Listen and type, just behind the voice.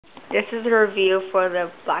This is a review for the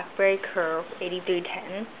Blackberry Curve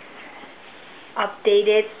 8310.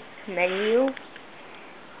 Updated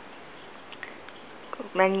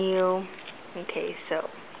menu. Okay, so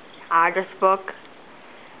address book,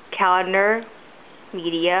 calendar,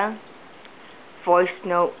 media, voice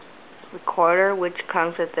note recorder, which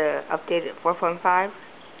comes with the updated 4.5,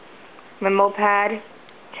 memo pad,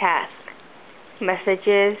 task,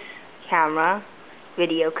 messages, camera,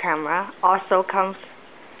 video camera. Also comes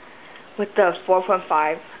with the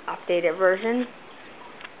 4.5 updated version,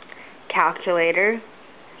 calculator,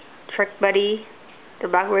 Trick Buddy. The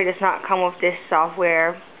Blackberry does not come with this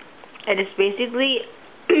software. It is basically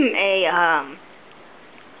a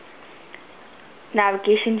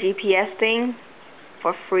navigation GPS thing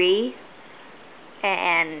for free,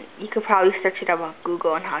 and you could probably search it up on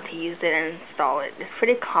Google on how to use it and install it. It's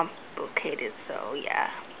pretty complicated, so yeah.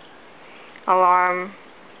 Alarm,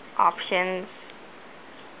 options,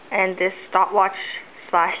 and this stopwatch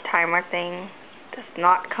 / timer thing does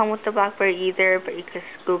not come with the Blackberry either, but you can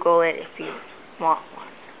Google it if you want one.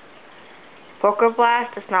 Poker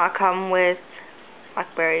Blast does not come with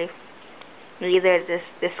Blackberry, neither does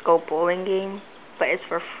Disco Bowling Game, but it's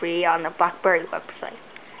for free on the Blackberry website.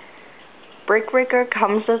 Break Breaker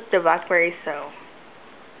comes with the Blackberry, so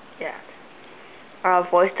yeah.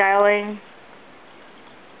 Voice dialing,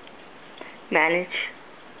 manage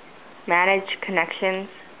connections,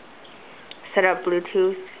 set up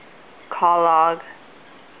Bluetooth, call log,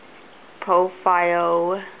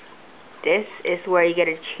 profile. This is where you get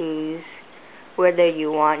to choose whether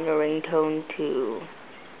you want your ringtone to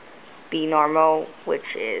be normal, which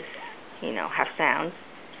is, have sounds,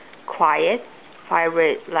 quiet,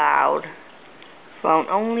 vibrate, loud, phone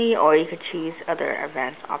only, or you could choose other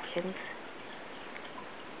advanced options.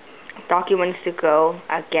 Documents to go,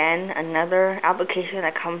 again, another application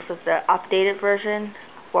that comes with the updated version,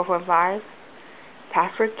 4.5.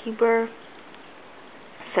 Password keeper,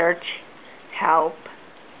 search, help,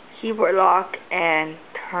 keyboard lock, and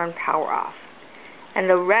turn power off. And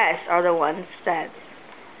the rest are the ones that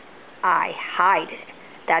I hide.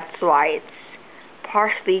 That's why it's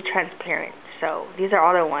partially transparent. So these are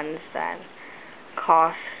all the ones that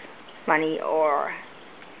cost money or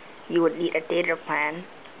you would need a data plan.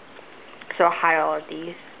 So I'll hide all of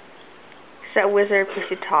these. Set wizard, push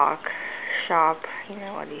to talk, shop,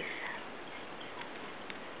 all these.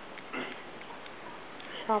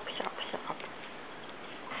 Shop.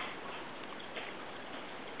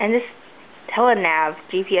 And this telenav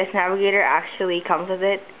GPS navigator actually comes with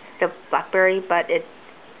it, the Blackberry, but it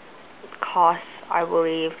costs, I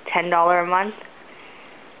believe, $10 a month.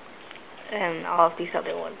 And all of these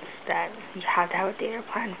other ones that you have to have a data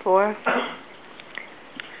plan for.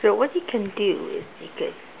 So what you can do is you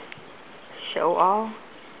could show all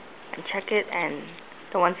and check it, and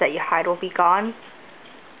the ones that you hide will be gone.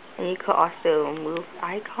 And you could also move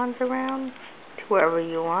icons around to wherever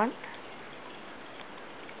you want,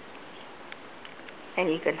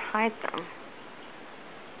 and you can hide them,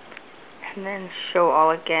 and then show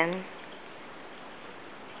all again,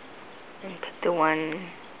 and pick the one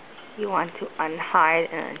you want to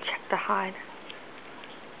unhide and then check the hide.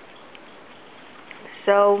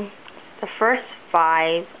 So the first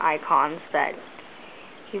 5 icons that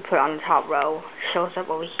you put on the top row shows up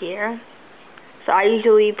over here. So I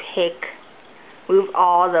usually move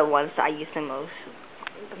all the ones that I use the most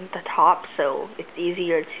at the top, so it's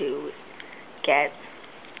easier to get.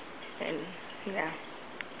 And yeah,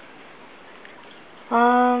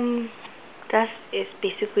 that is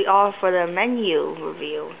basically all for the menu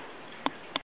review.